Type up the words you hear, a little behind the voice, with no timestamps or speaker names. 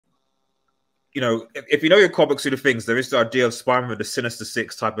you know, if you know your comics sort of things, there is the idea of Spider-Man with the Sinister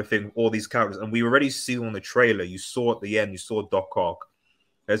Six type of thing, all these characters, and we already see on the trailer. You saw at the end, you saw Doc Ock.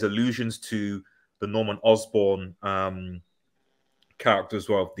 There's allusions to the Norman Osborn character as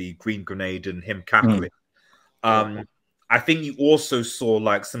well, the Green Grenade and him cackling. I think you also saw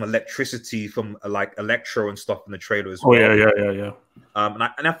like some electricity from like Electro and stuff in the trailer as well. Yeah.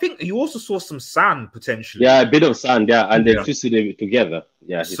 And I think you also saw some sand potentially. Yeah, a bit of sand, yeah, and electricity together.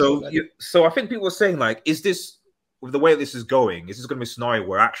 Yeah. So I think people are saying like, is this, with the way this is going, is this going to be a scenario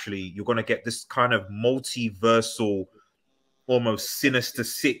where actually you're going to get this kind of multiversal, almost Sinister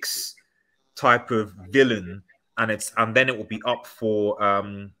Six type of villain, and then it will be up for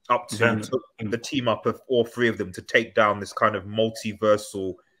the team up of all three of them to take down this kind of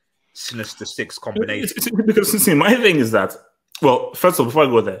multiversal Sinister Six combination. Because see, my thing is that, well, first of all, before I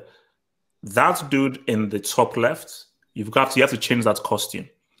go there, that dude in the top left, you have to change that costume.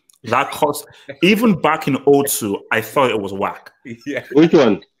 That even back in O2, I thought it was whack. Yeah. Which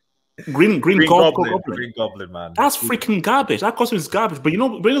one? Green Goblin. Green Goblin, man. That's freaking garbage. That costume is garbage. But you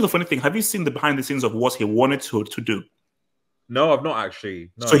know the funny thing, have you seen the behind the scenes of what he wanted to do? No, I've not actually.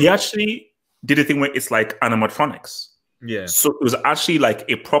 No. So he actually did a thing where it's like animatronics. Yeah. So it was actually like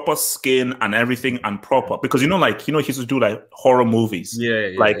a proper skin and everything and proper, because he used to do like horror movies.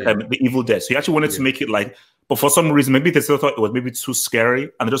 The Evil Dead. So he actually wanted to make it like, but for some reason, maybe they still thought it was maybe too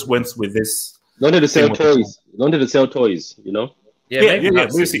scary, and they just went with this. They wanted to sell toys. They wanted to sell toys, you know?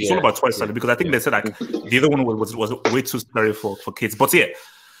 It's all about toy selling, because I think they said like the other one was way too scary for kids. But yeah,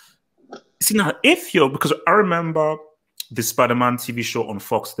 see now, because I remember the Spider-Man TV show on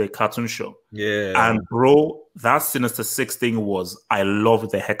Fox, the cartoon show, and bro, that Sinister Six thing I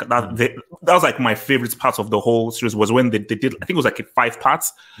loved the heck that was like my favorite part of the whole series, was when they did, I think it was like 5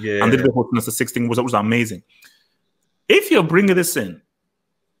 parts, and the whole Sinister Six thing was amazing. If you're bringing this in,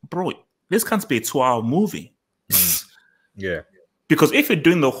 bro, this can't be a 2-hour movie. Yeah. Because if you're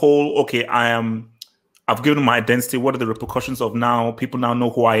doing the whole, okay, I've given my identity, what are the repercussions of now? People now know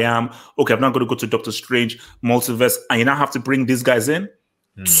who I am. Okay, I'm not going to go to Doctor Strange, multiverse, and you now have to bring these guys in.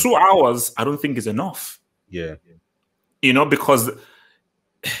 2 hours, I don't think is enough. Yeah. You know, because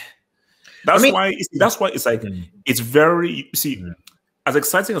that's why it's like, it's very, as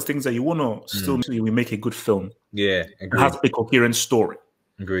exciting as things that you want to still we make a good film. Yeah. It has a coherent story.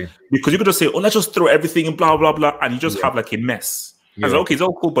 Agree. Because you could just say, oh, let's just throw everything in, blah, blah, blah, and you just have like a mess. I was like, okay, it's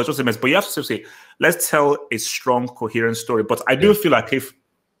all cool, but it's just a mess. But you have to say, let's tell a strong, coherent story. But I do feel like if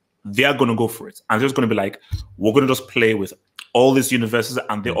they are going to go for it, and they're just going to be like, we're going to just play with all these universes,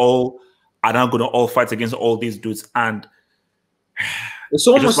 and they all are now going to all fight against all these dudes. And it's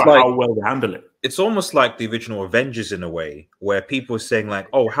almost like how well they handle it. It's almost like the original Avengers in a way, where people are saying like,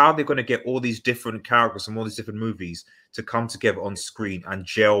 oh, how are they going to get all these different characters from all these different movies to come together on screen and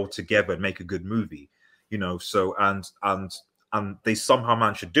gel together and make a good movie? You know, so and they somehow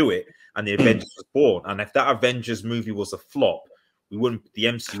managed to do it, and the Avengers was born. And if that Avengers movie was a flop, the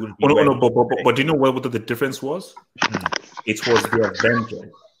MCU wouldn't be. But do you know what the difference was? It was the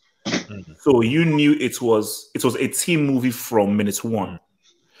Avengers. So you knew it was a team movie from minute one.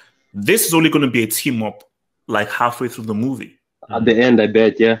 This is only going to be a team up like halfway through the movie. At the end, I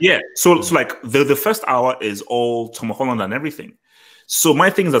bet, yeah. Yeah. So like the first hour is all Tom Holland and everything. So my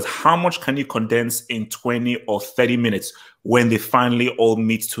thing is that how much can you condense in 20 or 30 minutes when they finally all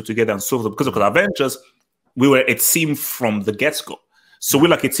meet together and solve it? Because Avengers, we were a team from the get-go. So we're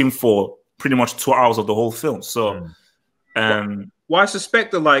like a team for pretty much 2 hours of the whole film. So, well, I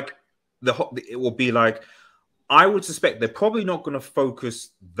suspect that like it will be like, I would suspect they're probably not going to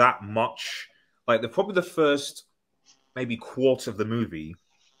focus that much. Like they're probably the first maybe quarter of the movie,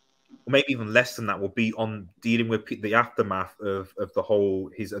 or maybe even less than that, will be on dealing with the aftermath of the whole,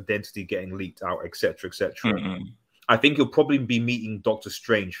 his identity getting leaked out, etc., etc. I think you'll probably be meeting Doctor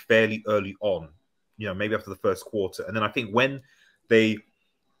Strange fairly early on, you know, maybe after the first quarter. And then I think when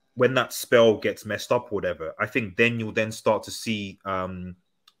that spell gets messed up or whatever, I think then you'll then start to see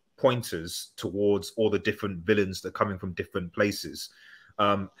pointers towards all the different villains that are coming from different places.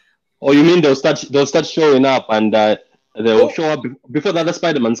 Oh, you mean they'll start showing up, and they'll show up before the other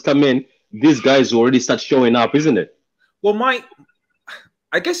Spider-Mans come in. These guys already start showing up, isn't it? Well,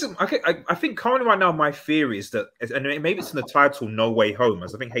 I think currently right now my theory is that, and maybe it's in the title "No Way Home,"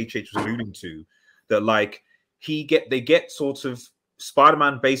 as I think HH was alluding to, that like they get sort of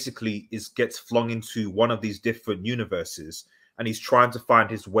Spider-Man basically gets flung into one of these different universes, and he's trying to find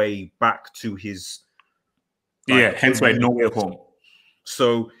his way back to his hence why No Way Home.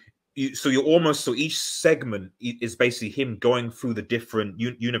 So each segment is basically him going through the different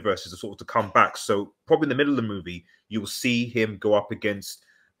universes to sort of to come back. So probably in the middle of the movie, you'll see him go up against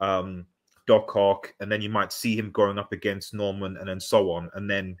Doc Ock, and then you might see him going up against Norman, and then so on, and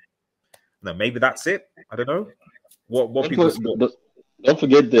then maybe that's it. I don't know what people. Don't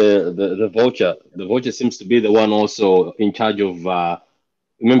forget the Vulture. The Vulture seems to be the one also in charge of.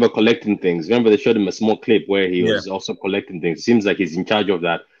 Remember collecting things. Remember they showed him a small clip where he was also collecting things. Seems like he's in charge of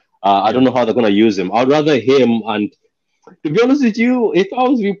that. I don't know how they're gonna use him. I'd rather him. And to be honest with you, if I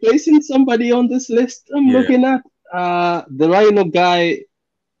was replacing somebody on this list, I'm looking at the Rhino guy.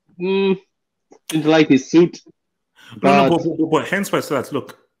 Didn't like his suit. But hence why I said that.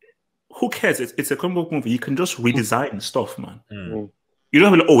 Look, who cares? It's a comic book movie. You can just redesign stuff, man. You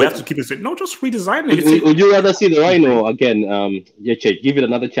don't have to, we have to keep it. No, just redesign it. Would you rather see the Rhino again? Give it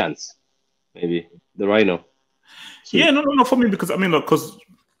another chance. Maybe the Rhino. Yeah, no, for me, because I mean, because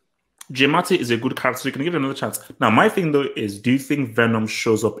Giamatti is a good character, so you can give it another chance. Now, my thing though is, do you think Venom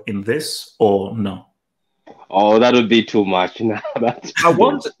shows up in this or no? Oh, that would be too much. I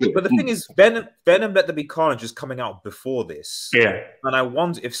want, but the thing is, Venom Let There Be Carnage is coming out before this. Yeah, and I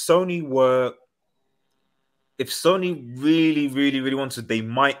wonder if Sony really, really, really wanted, they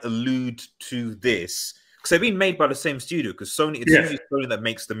might allude to this because they've been made by the same studio. Because Sony, it's usually Sony that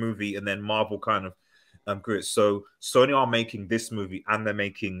makes the movie, and then Marvel kind of grew it. So Sony are making this movie, and they're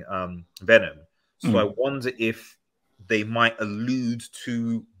making Venom. So I wonder if they might allude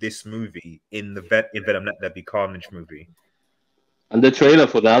to this movie in Venom Let There Be Carnage movie. And the trailer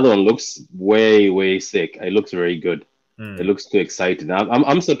for the other one looks way sick. It looks very good. It looks too exciting.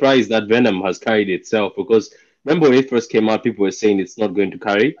 I'm surprised that Venom has carried itself, because remember when it first came out, people were saying it's not going to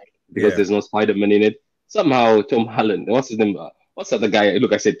carry because there's no Spider-Man in it. Somehow Tom Holland, what's his name? What's the other guy?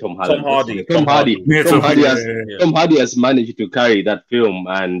 Look, I said Tom Holland. Tom Hardy has managed to carry that film,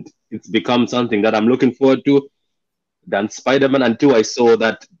 and it's become something that I'm looking forward to. Than Spider-Man, until I saw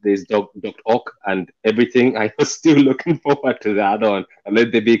that there's Doc Ock and everything, I was still looking forward to the other one. And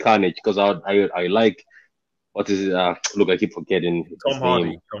Let There Be Carnage, because I like, what is it? Look, I keep forgetting Tom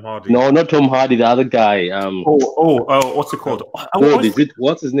Hardy. No, not Tom Hardy. The other guy. What's it called?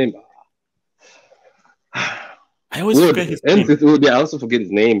 What's his name? I always forget his name. I also forget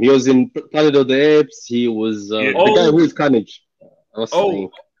his name. He was in Planet of the Apes. He was the guy who is Carnage.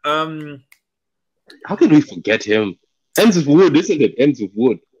 How can we forget him? Ends with Wood, isn't it? Ends with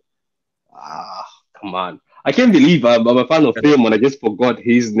Wood. Come on! I can't believe I'm a fan of film and I just forgot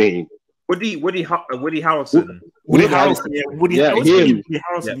his name. Woody Harrelson. Woody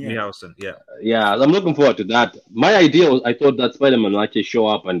Harrelson. Yeah, I'm looking forward to that. My idea was, I thought that Spider-Man would actually show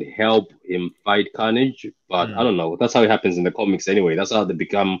up and help him fight Carnage, but I don't know. That's how it happens in the comics anyway. That's how they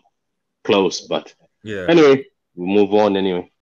become close. But anyway, we'll move on anyway.